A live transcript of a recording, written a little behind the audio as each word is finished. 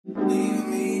Leave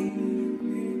me,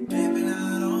 dripping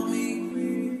out on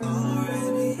me,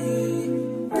 already.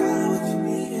 Got what you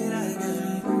needed, I got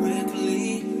it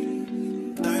quickly.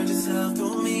 Learned yourself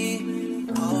to me,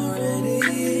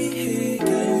 already.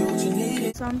 Got what you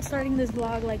needed. So I'm starting this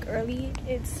vlog like early.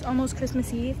 It's almost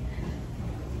Christmas Eve.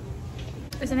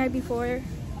 It's the night before.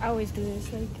 I always do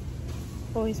this, like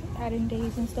always adding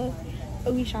days and stuff.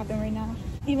 But we shopping right now.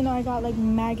 Even though I got like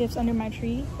mad gifts under my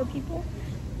tree for people,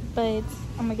 but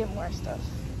I'm gonna get more stuff.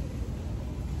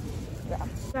 Yeah,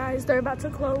 guys, they're about to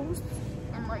close.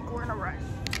 I'm like, we're in a rush.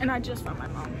 And I just found my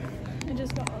mom. I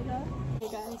just got all that. Hey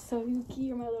guys, so Yuki,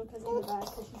 you're my little cousin in the back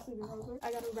because she's sleeping over.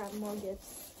 I gotta grab more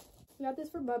gifts. We got this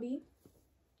for Bubby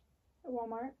at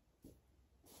Walmart.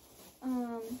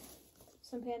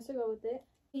 Some pants to go with it.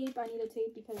 Tape, I need a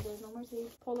tape because there's no more tape.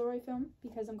 Polaroid film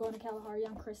because I'm going to Kalahari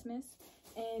on Christmas,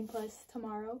 and plus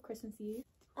tomorrow, Christmas Eve.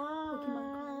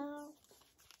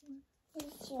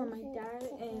 For my dad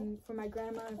and for my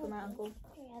grandma and for my uncle.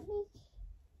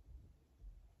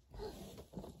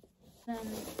 And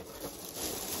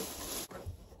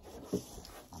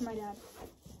for my dad.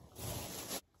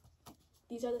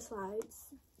 These are the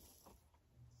slides.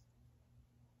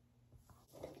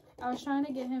 I was trying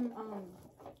to get him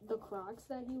the Crocs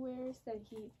that he wears, that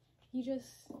he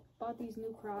just bought these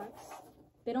new Crocs.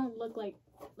 They don't look like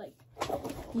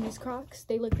these Crocs,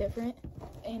 they look different,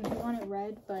 and he wanted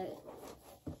red, but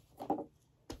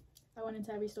I went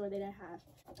into every store they didn't have.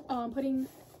 Oh, I'm putting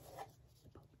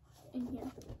in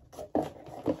here,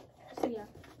 so yeah.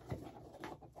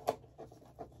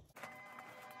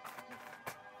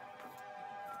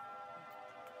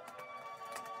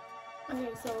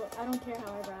 Okay, so I don't care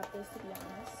how I wrap this, to be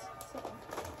honest. So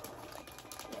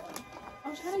yeah, I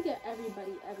was trying to get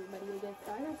everybody a gift,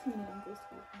 but I got too many uncles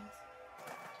to be honest.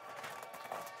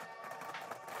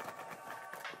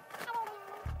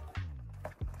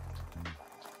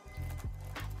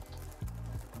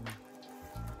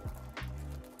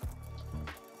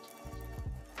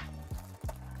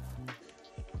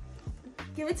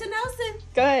 Give it to Nelson.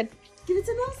 Go ahead. Give it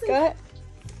to Nelson. Go ahead.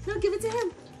 No, give it to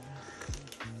him.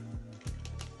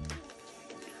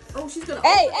 Oh, she's gonna.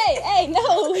 Hey,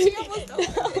 no. She almost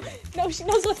opened it. No, she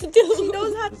knows what to do. She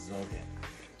knows how.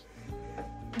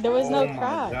 There was no Oh Crocs.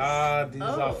 my God, these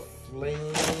are Oh.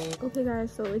 flaming. Okay,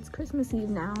 guys, so it's Christmas Eve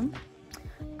now.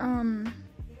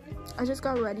 I just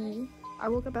got ready. I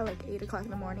woke up at like 8 o'clock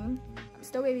in the morning. I'm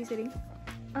still babysitting.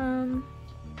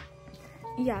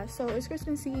 Yeah, so it's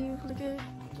Christmas Eve. Look at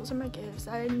those are my gifts.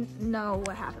 I didn't know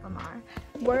what half of them are.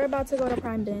 We're about to go to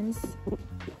Prime Bins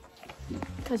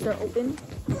because they're open.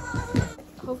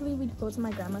 Hopefully we go to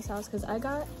my grandma's house because I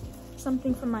got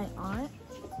something from my aunt,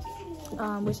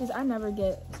 which is I never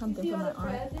get something from my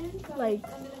aunt, like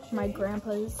my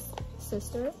grandpa's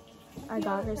sister. I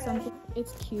got her something.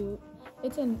 It's cute.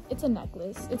 It's a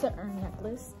necklace. It's an urn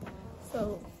necklace.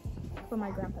 So for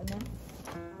my grandpa now.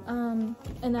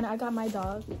 And then I got my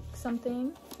dog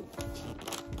something,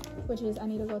 which is I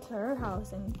need to go to her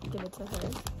house and give it to her.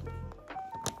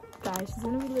 Guys, she's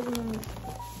gonna be living with me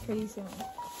pretty soon.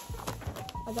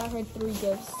 I got her 3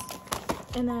 gifts,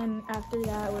 and then after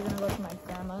that we're gonna go to my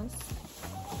grandma's,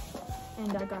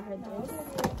 and I got her this.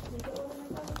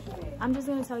 I'm just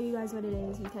gonna tell you guys what it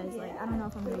is because like I don't know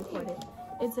if I'm gonna record it.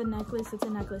 It's a necklace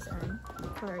urn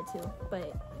for her too,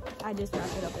 but I just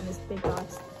wrapped it up in this big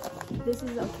box. This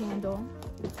is a candle,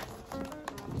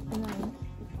 and then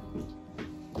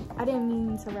I didn't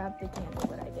mean to wrap the candle,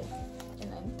 but I did.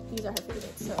 And then these are her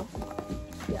favorites, so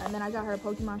yeah. And then I got her a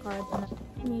Pokemon card, and I'm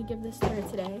gonna give this to her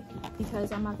today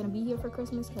because I'm not gonna be here for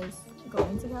Christmas because I'm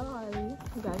going to Kalahari.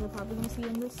 You guys are probably gonna see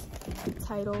in this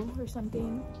title or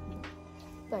something,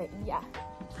 but yeah.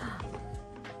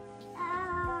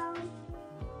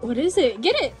 What is it?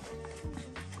 Get it!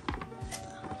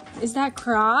 Is that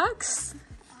Crocs?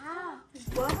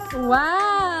 Wow.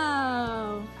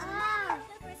 Wow!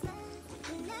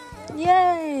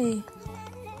 Yay!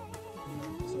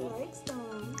 She likes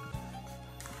them.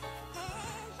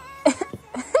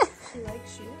 She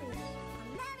likes shoes.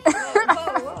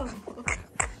 Whoa.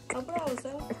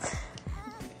 Aplauso.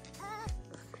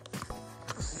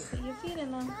 Put your feet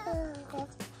in them.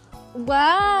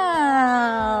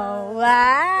 Wow!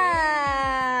 Wow!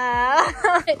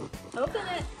 Open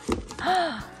it.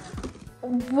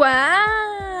 Wow!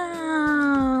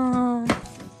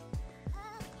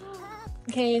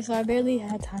 Okay, so I barely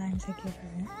had time to give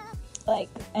her like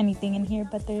anything in here,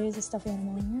 but there is a stuffed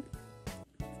animal in here.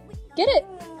 Get it!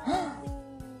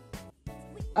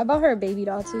 I bought her a baby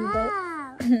doll too, but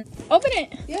open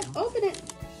it! Yeah, open it.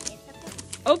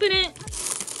 Open it!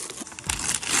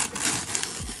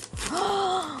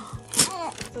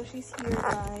 So So she's here,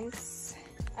 guys.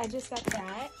 I just got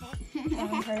that.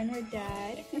 Her and her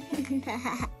dad.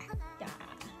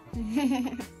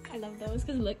 I love those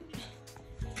because look,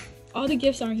 all the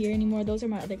gifts aren't here anymore. Those are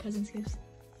my other cousin's gifts.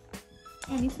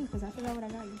 Oh, me too, because I forgot what I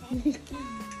got you.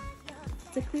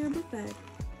 It's a clear book bag.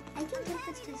 I can give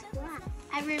this to Scrap.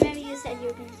 I remember you said you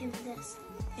were going to give me this.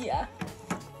 Yeah.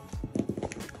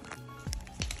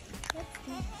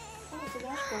 Oh, it's a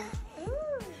washcloth.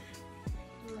 Ooh.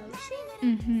 Lotion?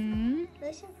 Mm-hmm.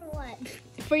 Lotion for what?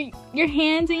 For your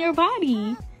hands and your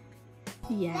body.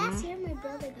 Yeah. Last year my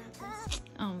brother got this.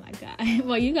 Oh my god.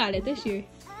 Well, you got it this year.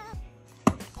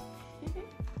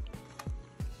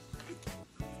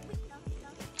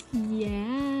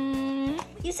 Yeah.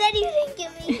 You said you didn't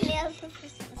give me nails for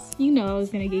Christmas. You know I was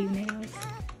gonna give you nails.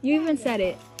 You even said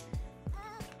it.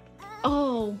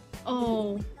 Oh,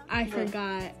 I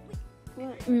forgot.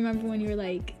 What? Remember when you were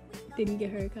like, did you get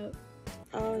her a cup?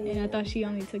 Oh, yeah. And I thought she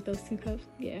only took those 2 cups.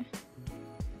 Yeah.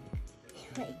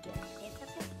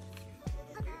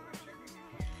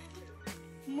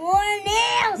 More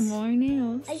nails! More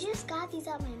nails. I just got these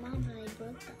out my mom, but I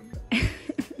broke them.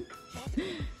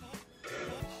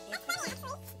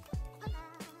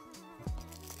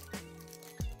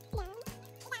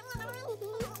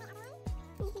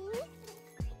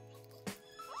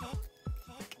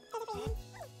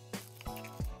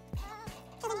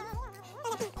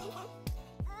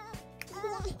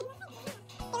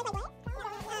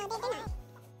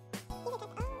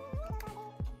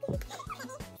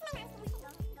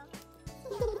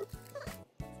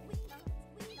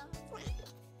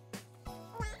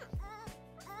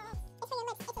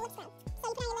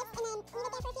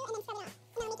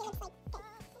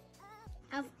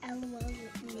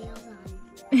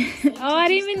 Oh, I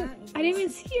didn't even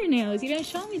see your nails. You didn't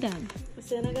show me them.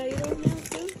 Santa got you those nails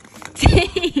too?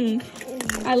 Dang.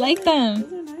 I like them.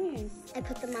 Those are nice. I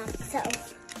put them on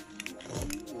myself.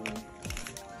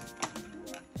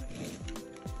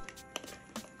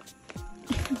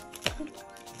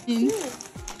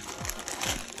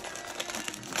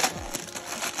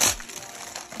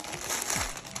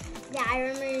 Yeah, I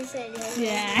remember you said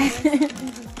Yeah.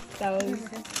 That was.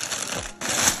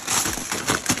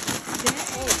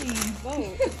 Whoa.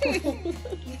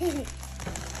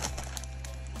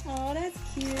 Oh, that's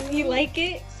cute. You like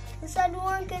it? You said you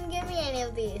weren't gonna give me any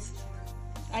of these.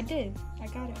 I did. I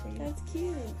got it for you. That's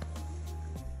cute.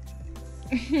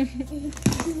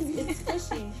 It's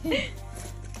squishy.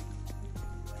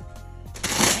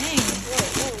 Dang.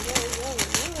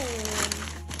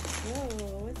 Whoa.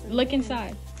 What's in Look there?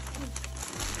 inside.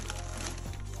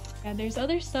 Yeah, there's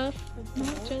other stuff.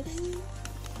 Not just.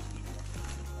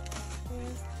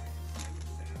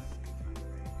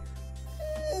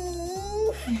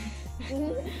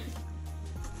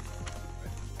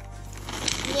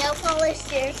 Nail polish,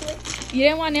 seriously? You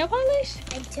didn't want nail polish?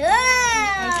 I took.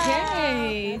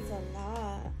 Okay. That's a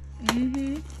lot.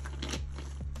 Mm-hmm.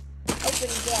 Open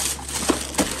it.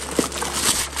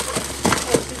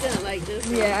 Oh, she's gonna like this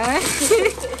one. Yeah.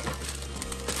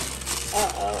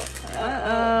 Uh-oh.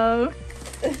 Uh-oh.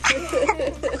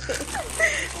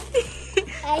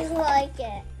 I like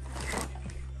it.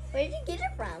 Where did you get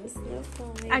it from?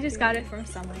 I just got it from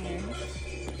somewhere.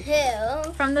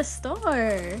 Who? From the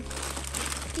store.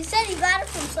 You said you got it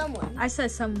from someone. I said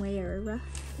somewhere.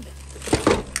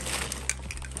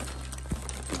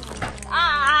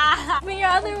 Ah! Give me your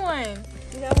other one.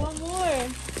 You got one more.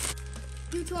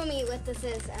 You told me what this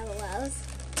is, LOLs.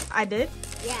 I did?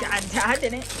 Yeah. I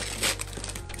didn't.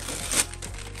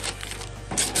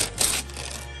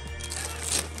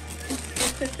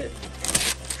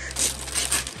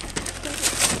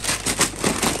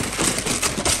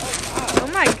 Oh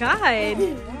my god.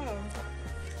 Wow.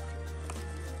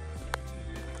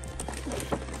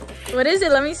 What is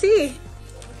it? Let me see.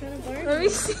 What kind of bird? Let me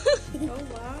see. Oh,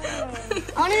 wow.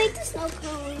 I want to make the snow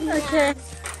cone. Okay.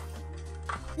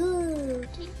 Ooh.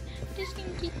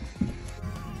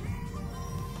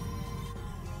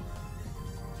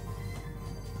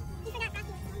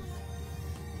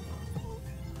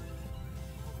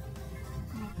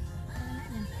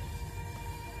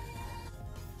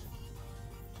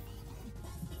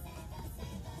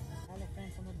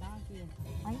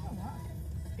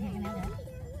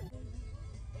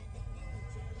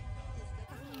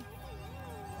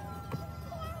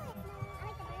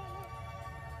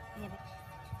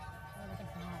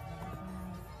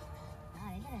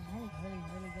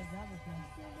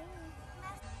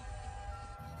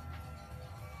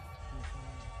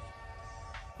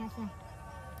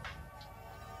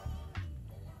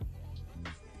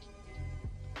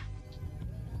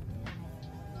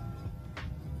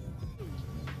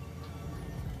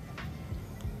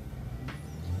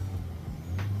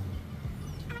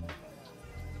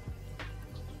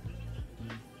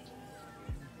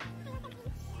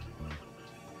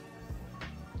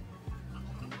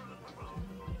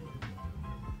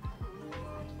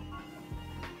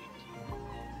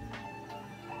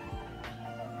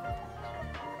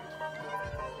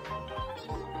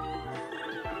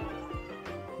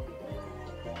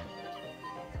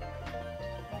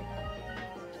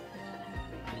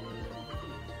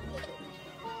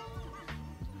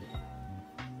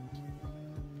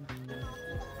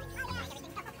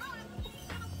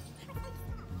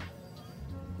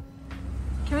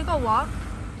 we go walk?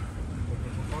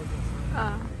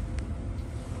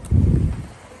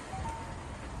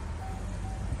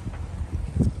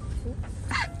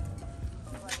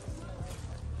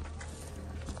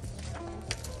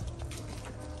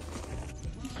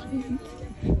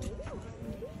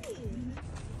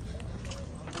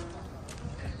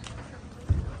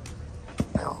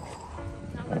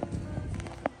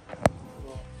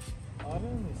 I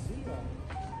didn't even see that.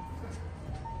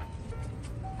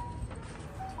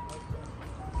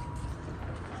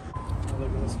 Oh,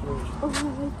 look at the Scrooge. Oh my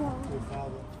god. Your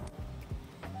father.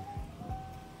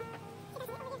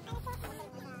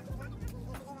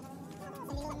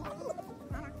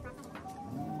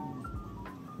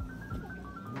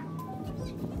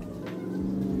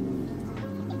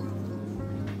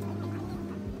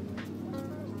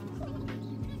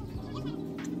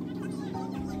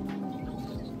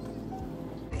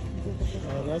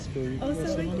 Oh, that's cool. You can go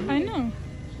sit on I it. know.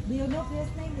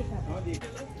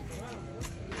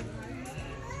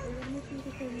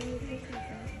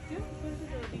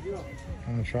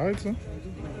 I'm gonna try it, son.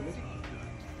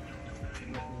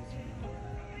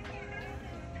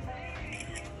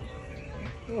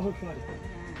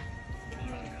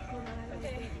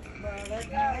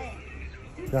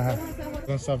 Go ahead.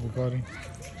 Don't stop recording.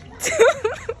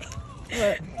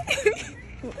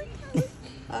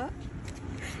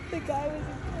 The guy was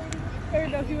recording. Or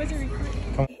no, he wasn't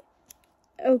recording.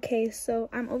 Okay, so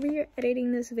I'm over here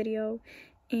editing this video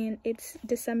and it's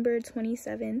December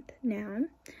 27th now.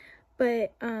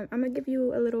 But I'm gonna give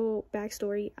you a little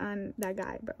backstory on that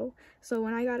guy, bro. So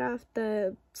when I got off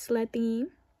the sled thingy,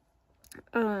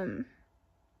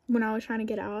 when I was trying to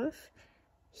get off,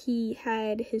 he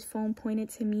had his phone pointed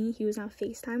to me. He was on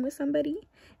FaceTime with somebody,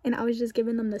 and I was just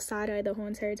giving them the side eye the whole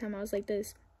entire time. I was like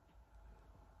this,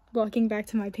 walking back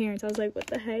to my parents. I was like, what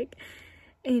the heck?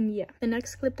 And yeah, the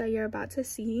next clip that you're about to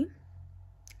see,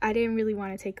 I didn't really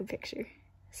want to take a picture,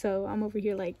 so I'm over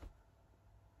here like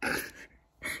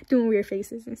doing weird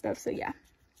faces and stuff. So yeah,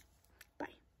 bye.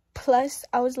 Plus,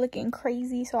 I was looking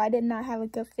crazy, so I did not have a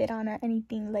good fit on or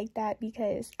anything like that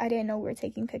because I didn't know we were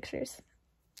taking pictures.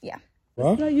 Yeah.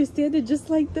 What? No, you standing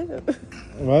just like that.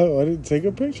 What? Did take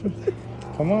a picture?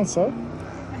 Come on, son.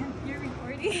 You're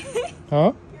recording?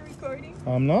 Huh? You're recording?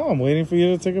 No, I'm waiting for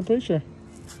you to take a picture.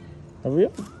 Hurry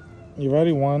up. You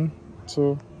ready? 1,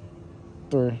 2,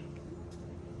 3.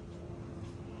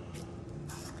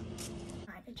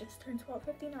 It just turned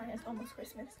 12:59. It's almost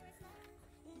Christmas.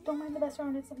 Don't mind the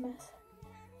restaurant, it's a mess.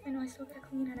 I know I still gotta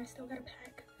clean and I still gotta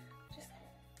pack. Just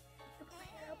put my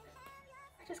hair up.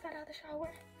 I just got out of the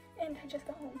shower and I just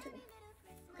got home too.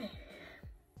 Okay.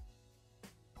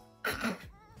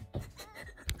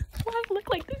 Why I look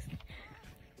like this?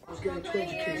 I was getting 12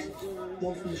 kisses.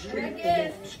 One from the street and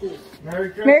one from school. Merry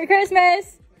Christmas. Merry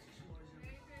Christmas!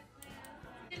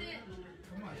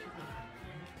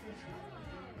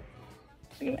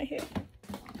 Look at my hair.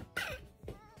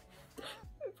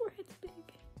 My forehead's big.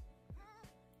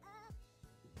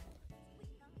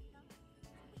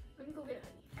 Let me go get it.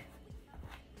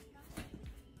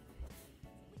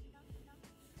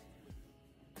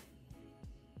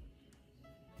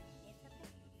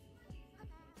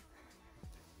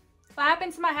 What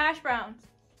happened to my hash browns?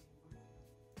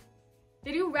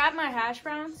 Did you wrap my hash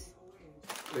browns?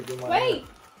 Wait!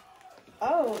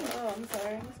 Oh, I'm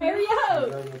sorry. Hurry up!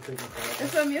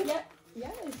 It's from you? Yeah.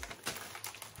 Yes.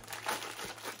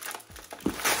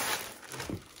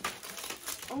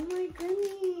 Oh my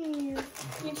goodness.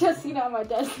 You just seen it on my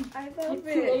desk I like love 2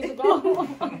 days it. ago.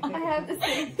 I have the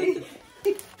same thing.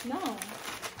 No.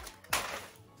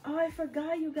 Oh, I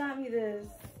forgot you got me this.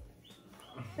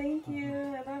 Thank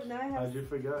you. I love now I have. How'd you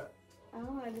forget?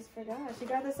 Oh, I just forgot. She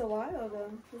got this a while ago.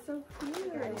 It's so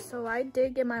cute. So I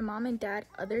did get my mom and dad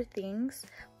other things,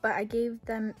 but I gave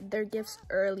them their gifts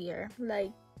earlier.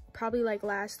 Like probably like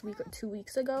last week or 2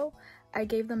 weeks ago. I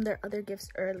gave them their other gifts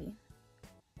early.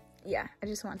 Yeah, I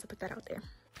just wanted to put that out there.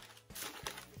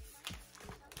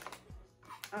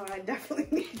 Oh, I definitely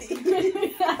need these.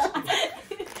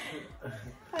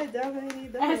 I definitely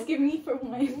need those. Asking me for Oh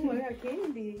one. my god,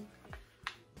 candy.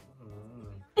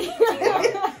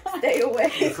 Stay away.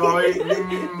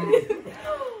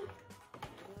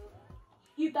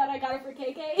 You thought I got it for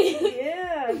KK?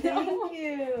 Yeah, thank No.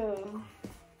 you.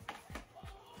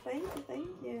 Thank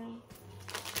you.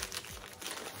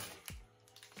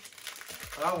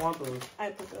 I want those. I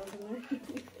put those in there.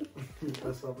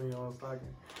 That's something you want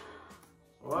stocking.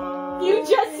 What? You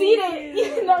just seen it.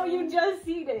 You know you just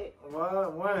seen it.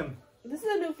 What? When? This is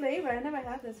a new flavor. I never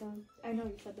had this one. I know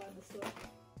you said that in the store.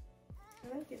 I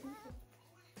like it.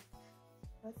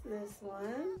 What's this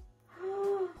one?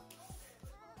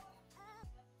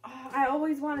 Oh, I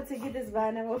always wanted to get this, but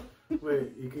I never.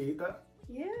 Wait, you can eat that?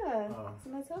 Yeah. Oh. It's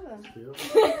Nutella. Cute.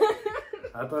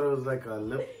 I thought it was like a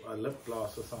lip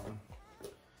gloss or something.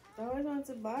 I always wanted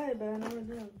to buy it, but I never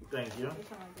did. Thank you. It's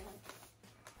from my dad.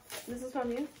 This is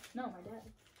from you? No, my dad.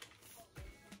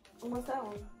 What's that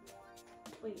one?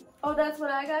 Wait. Oh, that's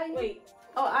what I got you? Wait.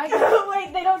 Oh, I got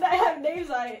Wait, they don't have names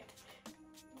on it.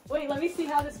 Wait, let me see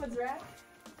how this one's wrapped.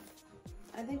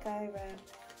 I think I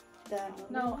wrapped that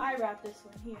one. No, I wrapped this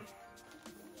one here.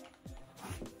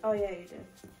 Oh, yeah, you did.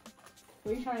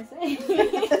 What are you trying to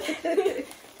say?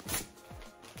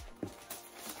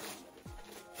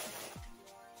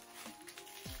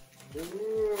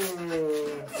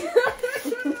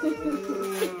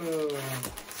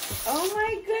 Oh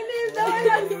my goodness, those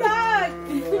are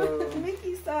socks!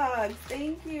 Mickey socks.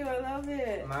 Thank you, I love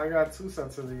it. Now I got 2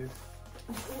 sets of these.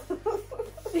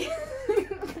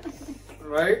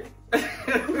 Right?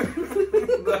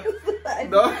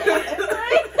 No.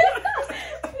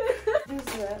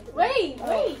 Wait.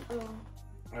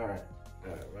 Alright.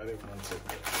 Ready? 1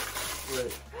 second.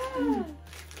 Wait.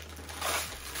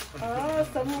 Oh,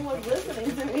 someone was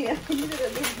listening to me. I needed a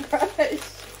new brush.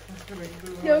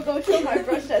 Yo, go show my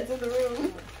brush that's in the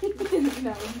room.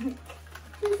 No.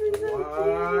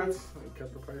 What? You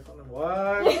kept the price on it.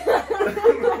 What?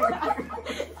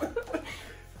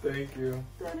 Thank you.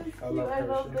 That is I cute. love I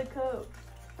love Hershey. the cup.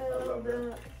 I love it.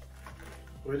 that.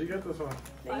 Where'd you get this one?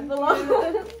 Thank Below.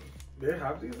 you. They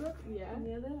have these there? Yeah.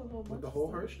 Yeah, they have a whole bunch. With the whole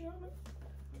Hershey on it?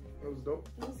 That was dope.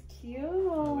 That's cute. I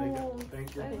like it.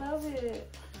 Thank you. I love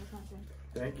it.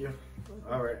 Thank you.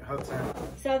 Alright, hot time.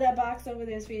 So that box over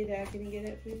there is for your dad. Can you get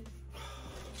it, please?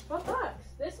 What box?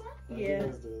 This one? Yeah.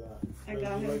 Let's do that. I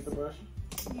got you him. like the brush?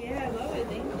 Yeah, I love it.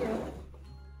 Thank you.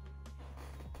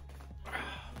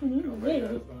 Oh, my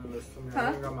God, it's gonna listen to me. I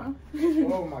Huh? ain't got my,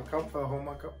 oh, my cup fell. Hold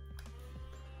my cup.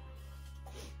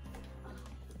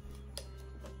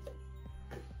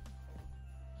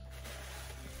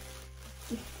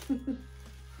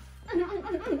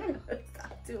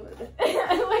 Stop doing it.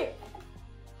 Wait.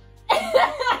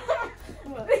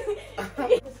 What?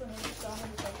 This one is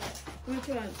Which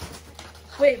one?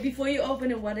 Wait, before you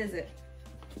open it, what is it?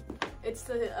 It's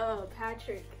the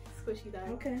Patrick squishy bag.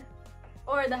 Okay.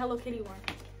 Or the Hello Kitty one.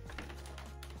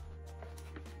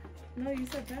 No, you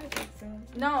said Patrick, so.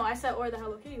 No, I said or the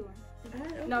Hello Kitty one.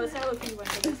 No, it's the Hello Kitty one.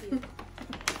 I can see it.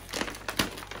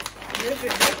 Rip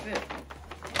it, rip it.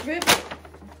 Rip it.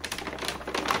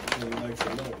 He likes to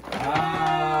look.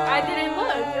 I didn't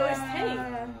look. It was tape.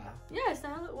 Yeah, it's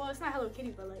not. Well, it's not Hello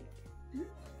Kitty, but like.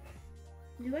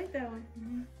 You like that one?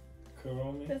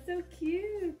 Kuromi. That's so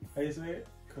cute. How you say it?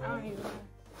 I don't Kuromi. even know.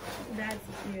 That's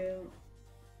cute.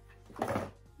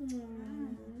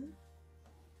 Aww.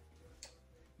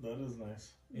 That is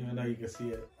nice. Even though you can see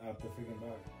it out the freaking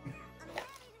bag.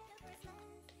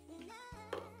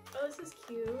 Oh, this is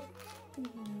cute.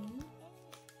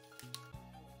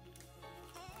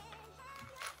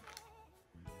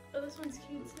 Oh, this one's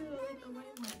cute too. I like the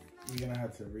white one. You're gonna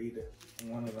have to read it.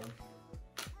 One of them.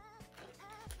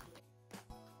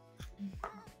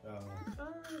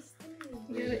 Oh, this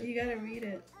thing. You gotta read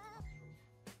it.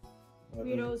 What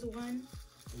Weirdos one.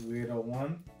 is- Weirdo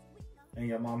 1. And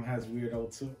your mom has Weirdo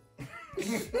 2.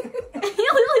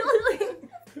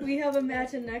 We have a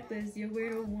matching necklace. You're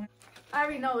weirdo one. I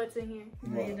already know what's in here.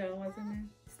 No, you don't. What's in there?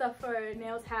 Stuff for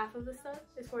nails. Half of the stuff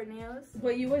is for nails.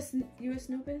 But you were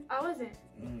snooping? I wasn't.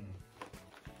 Mm.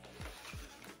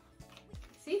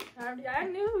 See, I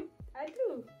knew. I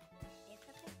do.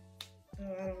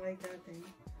 Oh, I don't like that thing.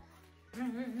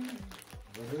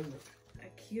 What is it?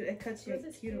 It cuts your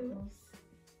This is cuticles.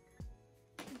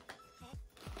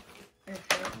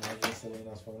 Imagine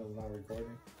Selena's phone is not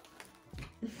recording.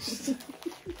 She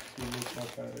looks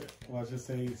up at it. Watch it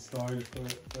say stories for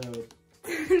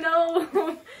No.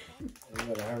 you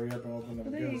gotta hurry up and open them Oh,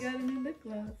 there you gifts. got a new lip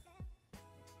gloss.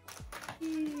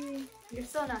 Yay. You're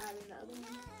still not having the other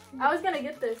one. I was gonna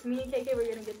get this. Me and KK were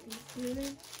gonna get these. Really?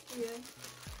 Yeah.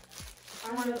 I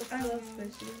love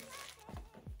squishies.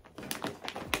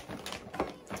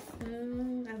 I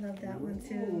love that one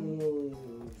too.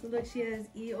 Ooh. So look, she has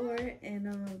Eeyore and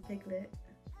Piglet.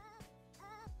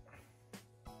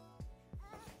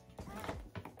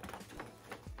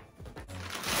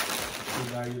 Too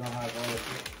bad you don't have all the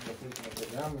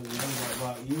pajamas. You don't got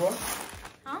about Eeyore?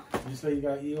 Huh? You say you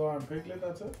got Eeyore and Piglet,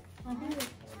 that's it? Uh-huh. Oh,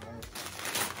 nice.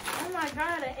 Oh my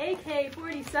god, an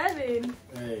AK-47.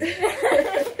 Hey.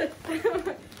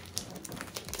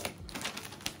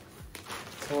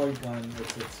 Toy gun.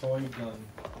 It's a toy gun.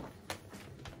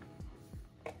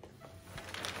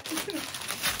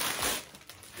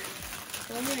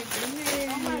 Oh my goodness.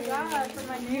 Oh my god, from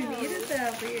my You nails. needed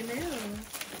that for your nails.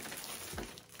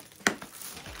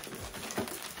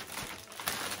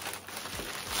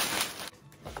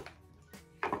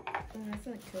 Oh, that's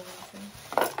not cool.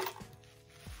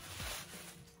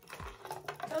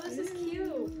 Oh, this is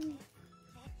cute.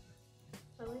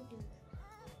 I like it.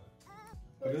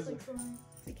 What is Looks it? like someone-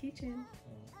 It's a keychain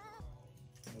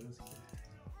What is it?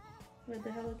 with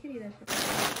the Hello Kitty that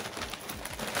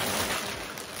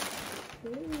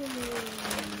Ooh.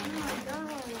 Oh my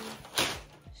god.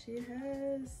 She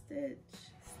has Stitch.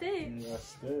 Stitch. You got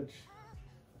Stitch.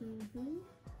 Mm-hmm.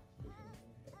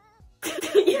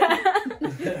 Yeah.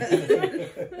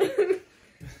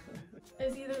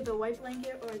 It's either the white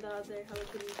blanket or the other Hello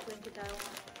Kitty blanket that I want.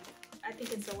 I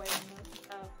think it's the white one.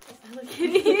 Oh, it's Hello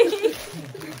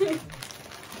Kitty.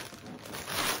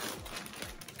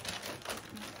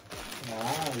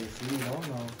 Ah, you see, you don't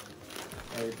know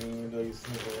everything even though you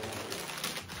sneak around.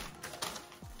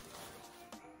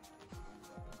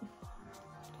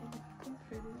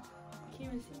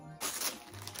 Can't even see.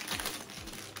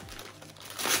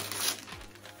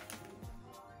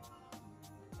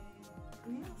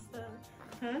 Nail stuff.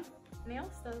 Huh? Nail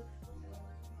stuff.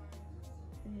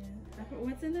 Yeah.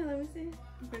 What's in there? Let me see.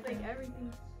 Like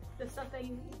everything. The stuff that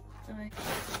you need. Like,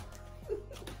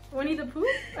 Winnie the Pooh?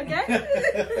 Again?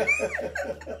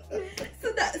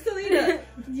 so that, Selena,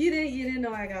 you didn't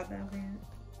know I got that for you.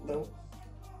 Nope.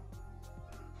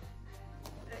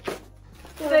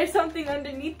 There's something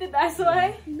underneath it, that's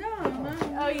why? No.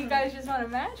 Oh, you guys just want to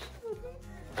match?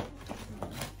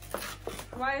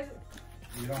 Why is it?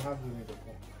 You don't have to need the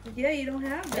phone. Yeah, you don't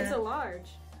have that. It's a large.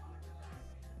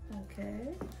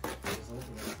 Okay. Just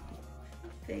open it.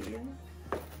 Thank you.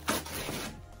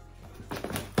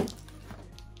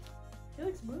 He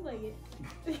looks blue-legged.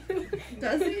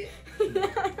 Does he? Yeah.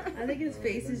 I think his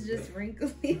face is just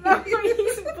wrinkly. No,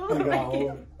 he's He got blue-legged.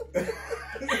 old.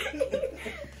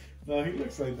 No, he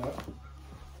looks like that.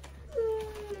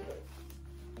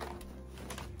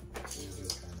 He's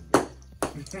just kind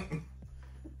of big.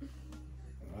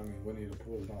 I mean, Winnie the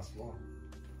Pooh is not small.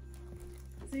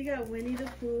 So you got Winnie the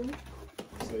Pooh.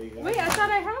 So you got Wait, I thought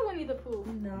I had Winnie the Pooh.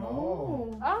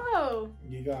 No. Oh.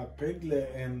 you got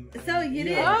Piglet and So you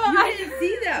didn't, Oh, you I- didn't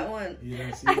see that one. You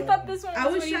didn't see I that thought one? this one was I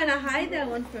was Winnie trying to the hide Pooh. that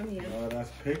one from you. No,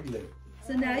 that's Piglet.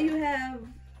 So now you have,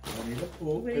 Winnie the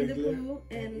Pooh, Winnie the Piglet, Pooh,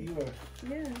 and- Eeyore.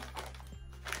 yeah.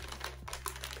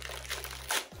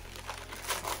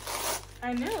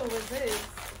 I knew it was this.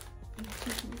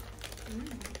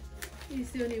 You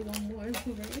still need one more,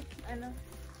 right? I know.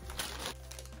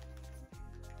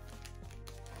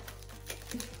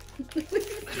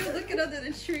 Still looking under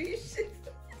the tree.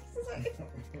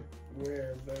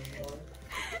 Where is that one?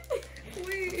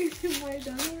 Wait, am I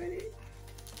done already?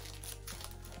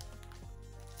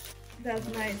 That's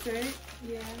nice, right?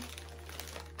 Yeah.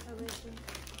 I like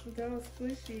it. That was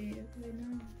squishy. I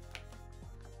know.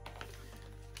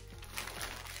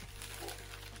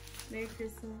 Merry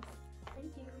Christmas.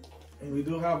 Thank you. And we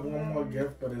do have one more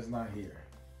gift, but it's not here.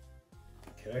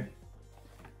 Okay?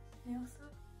 Nail stuff?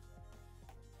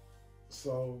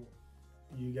 So,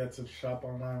 you get to shop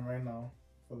online right now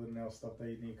for the nail stuff that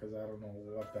you need, because I don't know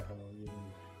what the hell you need.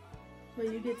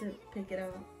 Well, you get to pick it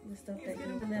out, the stuff that you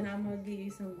need. And then I'm going to give you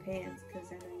some pants, because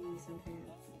I know you need some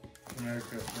pants. Merry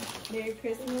Christmas. Merry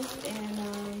Christmas,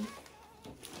 and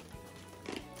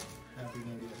Happy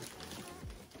New Year.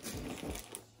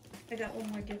 I got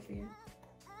one more gift for you.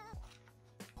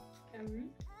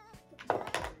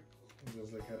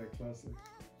 Just look at it closely.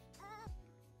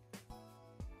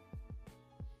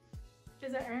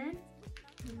 Is it urn?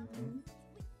 Mm-hmm.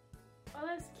 Oh,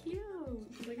 that's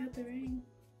cute. Look at the ring.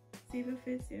 See if it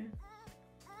fits you.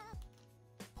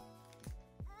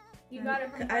 You got it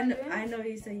from I know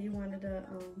you said you wanted a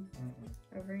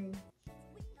ring.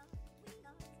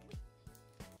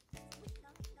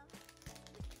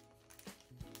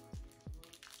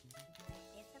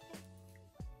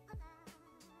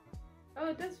 Oh,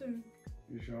 it does for me.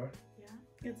 You sure?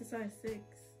 Yeah. It's a size 6.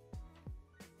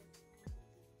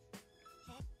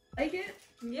 Like it?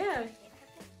 Yeah.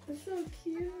 It's so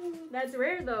cute. That's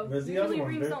rare though. Where's the other Usually one,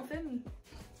 rings babe? don't fit me.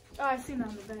 Oh, I seen it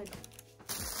on the bed.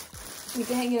 You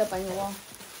can hang it up on your wall.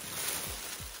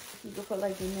 You can put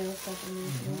like your nail stuff in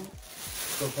there.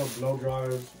 So for blow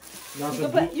dryers.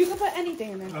 That's You can put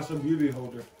anything in there. that's a beauty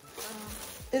holder.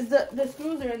 Is the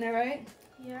screws are in there, right?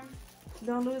 Yeah.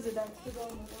 Don't lose it. That's the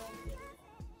bone.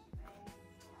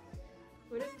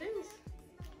 What is this?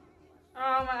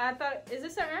 I thought, is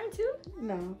this an urn too?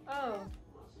 No. Oh.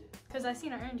 Because I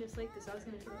seen an urn just like this. I was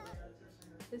going to do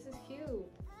it. This is cute.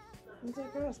 It's a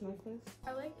girl's necklace.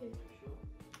 I like it.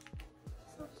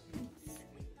 So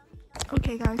cute.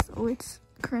 Okay guys, so it's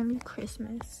currently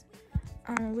Christmas.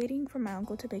 I'm waiting for my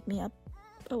uncle to pick me up.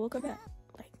 I woke up at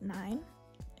like 9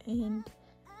 and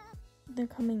they're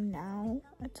coming now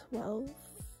at 12.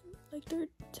 Like they're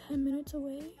 10 minutes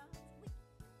away.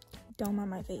 Don't mind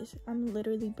my face. I'm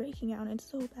literally breaking out.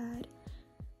 It's so bad.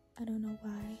 I don't know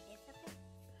why.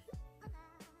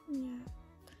 Yeah.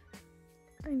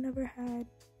 I never had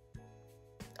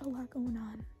a lot going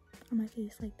on my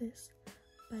face like this.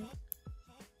 But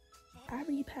I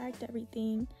repacked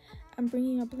everything. I'm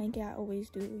bringing a blanket. I always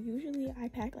do. Usually I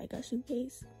pack like a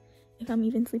suitcase if I'm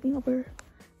even sleeping over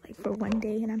like for one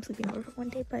day, and I'm sleeping over for one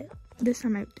day. But this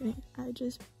time I didn't. I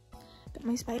just got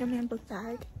my Spider-Man book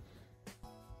bag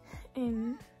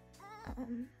and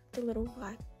the little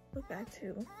black book bag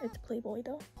too. It's Playboy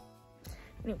though.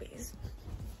 Anyways,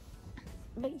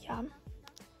 but yeah,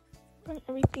 bring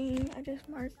everything. I just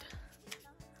marked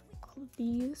all of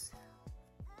these,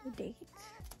 the dates.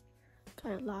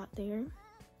 Got a lot there.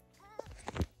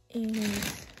 And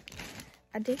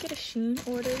I did get a Shein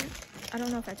order. I don't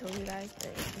know if I told you guys,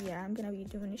 but yeah, I'm gonna be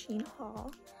doing a Shein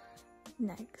haul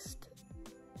next.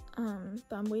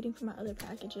 But I'm waiting for my other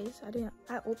packages.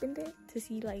 I opened it to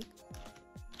see, like,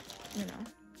 you know,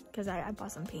 because I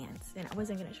bought some pants and I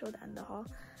wasn't gonna show that in the haul.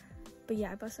 But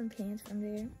yeah, I bought some pants from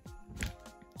there.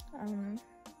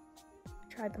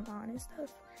 Tried them on and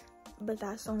stuff. But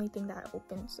that's the only thing that I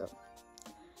opened, so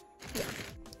yeah.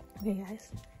 Okay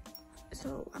guys,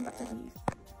 so I'm about to leave.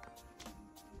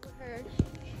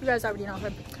 You guys already know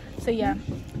her. So yeah.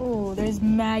 Oh, there's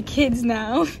mad kids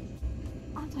now. I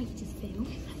thought you just fell. I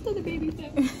thought the baby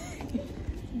fell.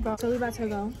 Bro, so we about to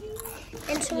go.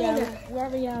 And Selena. Yeah, we're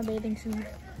already out bathing soon.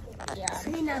 Yeah.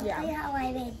 Selena, Yeah. play how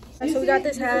I made. So we got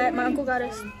this hat. My uncle got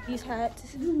us these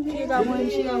hats. She got one,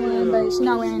 but she's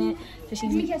not wearing it. So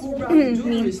she's me. Yeah.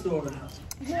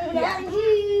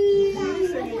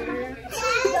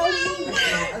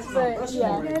 But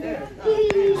yeah,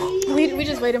 we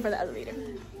just waiting for the elevator.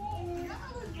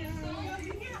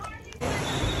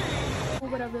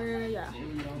 Whatever, yeah.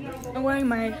 I'm wearing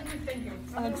my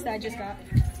Uggs that I just got.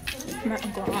 My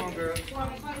uncle.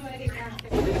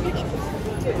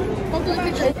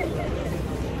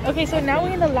 Okay, so now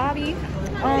we're in the lobby.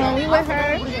 We with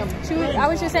her. I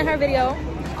was just in her video.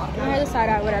 I had a side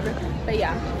eye, whatever. But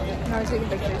yeah, now we're taking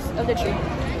pictures of the tree.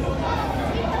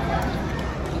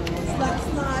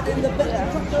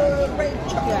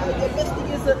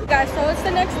 Guys, so it's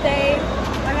the next day.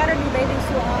 I got a new bathing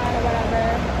suit on or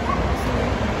whatever.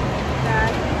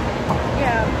 That.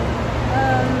 Yeah.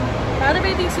 My other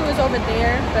bathing suit is over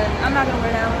there, but I'm not gonna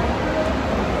wear that one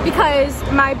because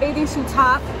my bathing suit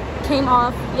top came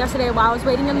off yesterday while I was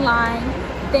waiting in line.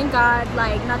 Thank God,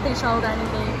 like nothing showed or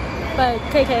anything. But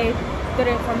KK did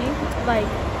it for me. Like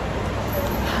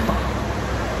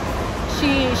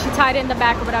she tied it in the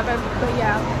back or whatever. But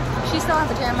yeah, she still has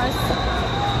pajamas.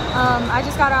 I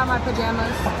just got out of my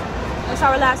pajamas. It's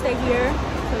our last day here,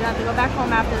 so we have to go back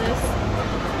home after this.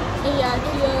 And yeah,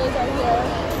 Kia is right here.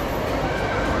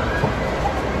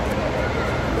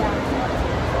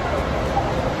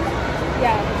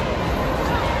 Yeah.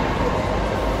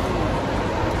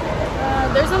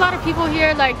 There's a lot of people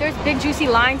here. Like, there's big juicy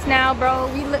lines now, bro.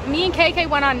 Me and KK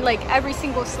went on like every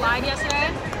single slide yesterday,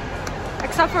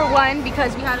 except for one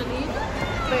because we had to leave.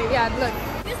 But yeah, look.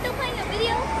 You're still playing a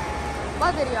video?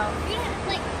 What video? You have,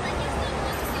 like you still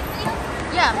want to see a video?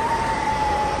 Yeah.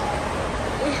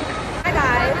 Hi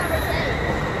guys.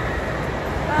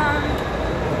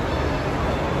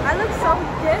 I look so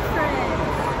different.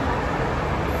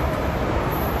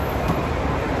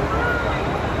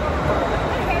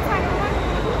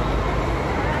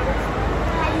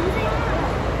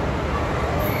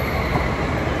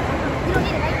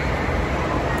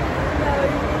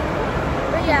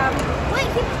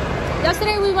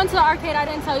 Yesterday we went to the arcade. I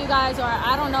didn't tell you guys, or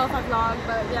I don't know if I vlogged,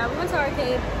 but yeah, we went to the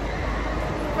arcade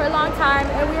for a long time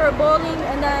and we were bowling,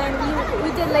 and then we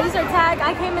did laser tag.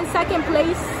 I came in second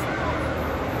place.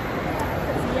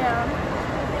 Yeah.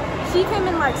 She came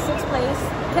in like 6th place.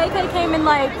 KK came in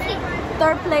like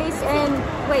 3rd place, and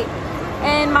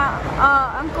and my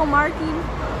Uncle Marky,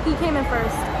 he came in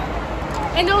 1st.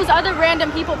 And there was other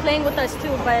random people playing with us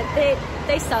too, but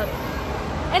they sucked.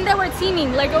 And they were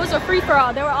teaming, like it was a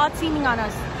free-for-all. They were all teaming on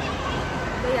us.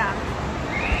 But yeah.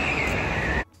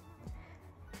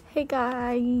 Hey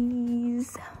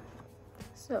guys.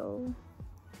 So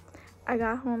I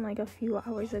got home like a few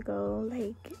hours ago,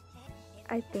 like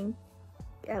I think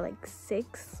at like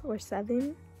 6 or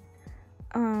 7.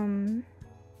 I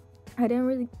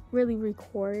didn't really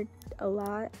record a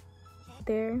lot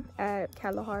there at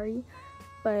Kalahari,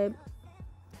 but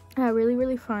I had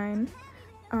really fun.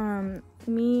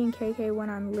 me and KK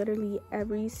went on literally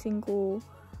every single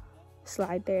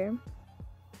slide there.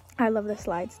 I love the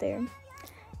slides there.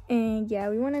 And yeah,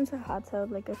 we went into hot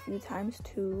tub like a few times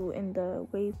too, in the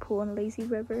wave pool and lazy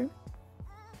river.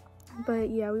 But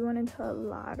yeah, we went into a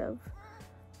lot of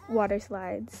water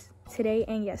slides today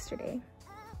and yesterday.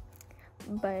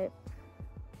 But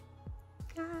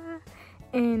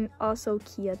and also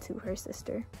Kia too, her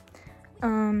sister.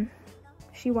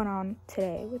 She went on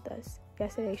today with us.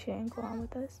 Yesterday she didn't go on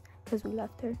with us because we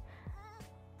left her.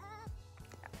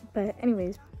 But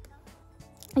anyways,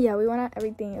 yeah, we went on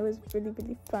everything. It was really,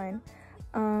 really fun.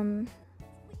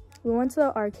 We went to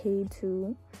the arcade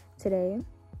too today.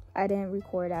 I didn't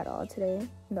record at all today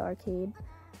in the arcade.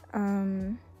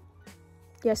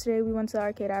 Yesterday we went to the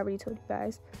arcade. I already told you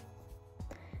guys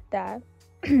that.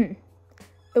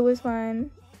 It was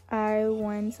fun. I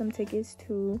won some tickets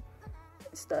to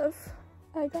stuff.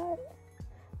 I got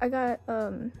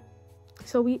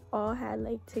so we all had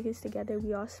like tickets together.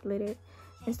 We all split it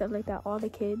and stuff like that, all the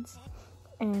kids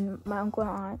and my uncle and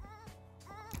aunt.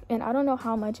 And I don't know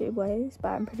how much it was, but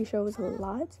I'm pretty sure it was a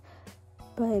lot.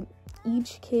 But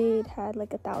each kid had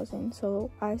like 1,000, so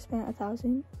I spent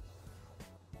 1,000.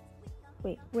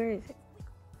 Wait, where is it?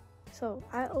 So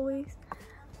I always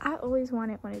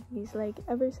wanted one of these. Like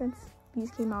ever since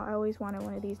these came out, I always wanted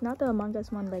one of these. Not the Among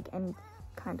Us one, like any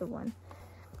kind of one,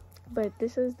 but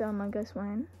this is the Among Us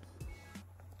one.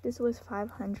 This was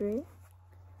 500,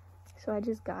 so I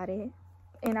just got it.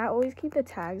 And I always keep the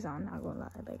tags on, not gonna lie,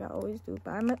 like I always do.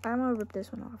 But I'm gonna rip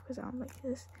this one off because I don't like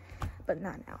this, but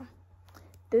not now.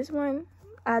 This one,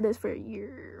 I had this for a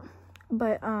year,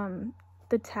 but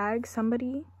the tag,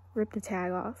 somebody ripped the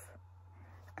tag off.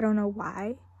 I don't know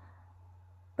why,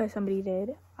 but somebody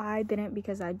did. I didn't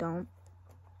because I don't.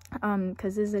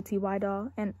 Because this is a TY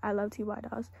doll, and I love TY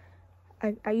dolls.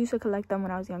 I used to collect them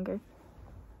when I was younger.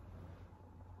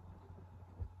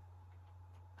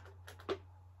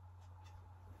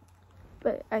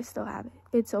 But I still have it.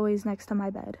 It's always next to my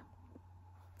bed.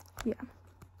 Yeah.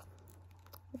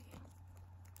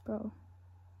 Bro.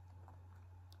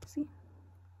 See?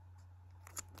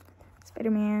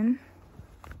 Spider-Man.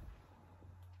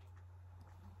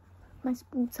 My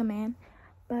Spoota man.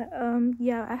 But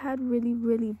yeah, I had really,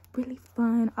 really, really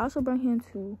fun. I also brought him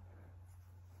to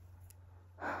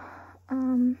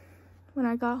when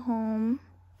I got home.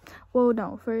 Well,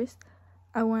 no, first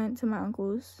I went to my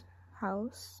uncle's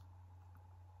house,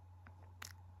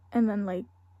 and then like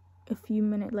a few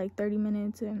minutes, like 30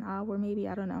 minutes, an hour maybe,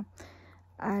 I don't know,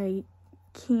 I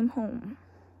came home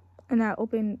and I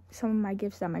opened some of my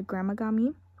gifts that my grandma got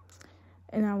me,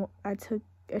 and I took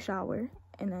a shower,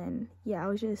 and then yeah, I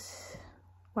was just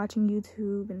watching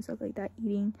YouTube and stuff like that,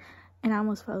 eating, and I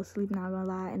almost fell asleep, not gonna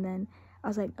lie. And then I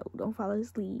was like, no, don't fall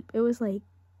asleep. It was like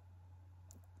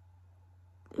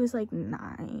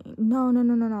 9.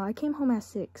 No, I came home at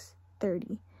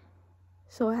 6:30,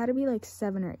 so it had to be like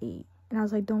 7 or 8. And I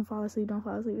was like, don't fall asleep,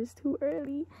 it's too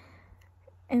early.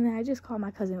 And then I just called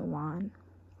my cousin Juan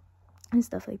and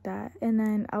stuff like that. And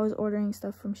then I was ordering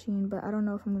stuff from Shein, but I don't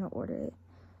know if I'm gonna order it.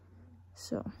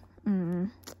 So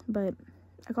but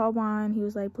I called Juan. He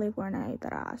was like, play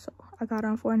Fortnite. So I got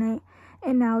on Fortnite,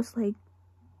 and now it's like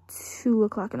 2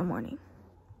 o'clock in the morning.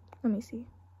 Let me see.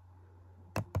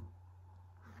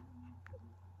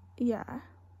 Yeah,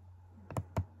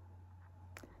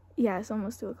 it's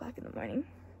almost 2 o'clock in the morning.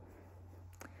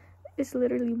 It's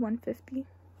literally 1:50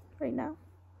 right now.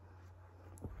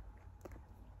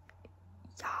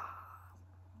 Yeah.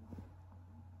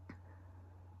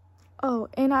 Oh,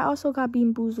 and I also got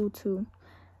Bean Boozled too.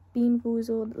 Bean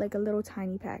Boozled, like a little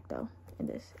tiny pack though. In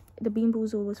this, the Bean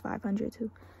Boozled was 500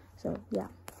 too. So yeah,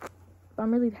 but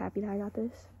I'm really happy that I got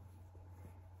this.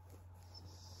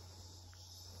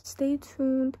 Stay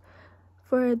tuned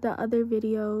for the other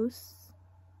videos.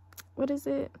 What is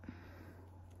it?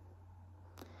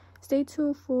 Stay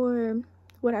tuned for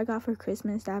what I got for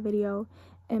Christmas, that video,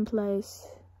 and plus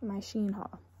my Shein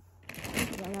haul.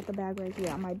 I got the bag right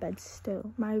here on my bed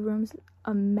still. My room's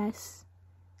a mess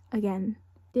again.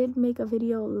 Did make a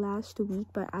video last week,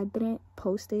 but I didn't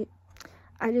post it.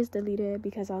 I just deleted it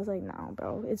because I was like, no,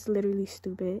 bro, it's literally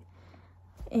stupid.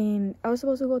 And I was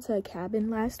supposed to go to a cabin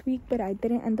last week, but I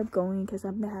didn't end up going because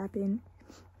something happened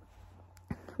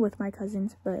with my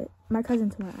cousins. But my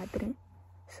cousins went, I didn't.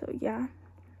 So yeah.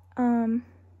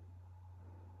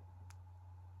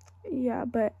 Yeah,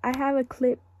 but I have a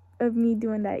clip of me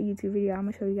doing that YouTube video. I'm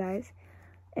gonna show you guys,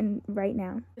 and right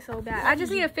now. It's so bad. I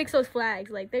just need to fix those flags.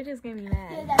 Like, they're just getting me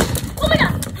mad. Oh my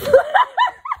god.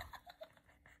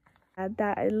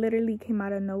 That literally came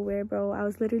out of nowhere, bro. I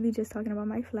was literally just talking about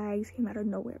my flags, came out of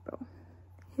nowhere, bro.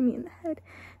 hit me in the head.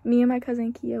 Me and my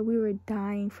cousin Kia, we were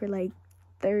dying for like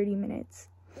 30 minutes.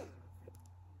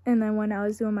 And then when I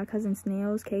was doing my cousin's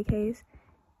nails, KK's,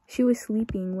 she was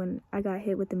sleeping when I got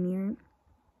hit with the mirror.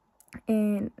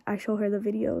 And I showed her the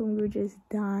video and we were just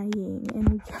dying. And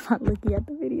we kept on looking at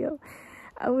the video.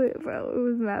 Bro, it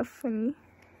was mad funny.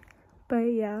 But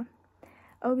yeah,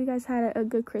 I hope you guys had a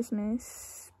good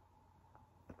Christmas.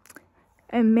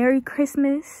 And Merry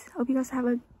Christmas. Hope you guys have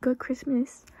a good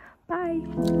Christmas. Bye.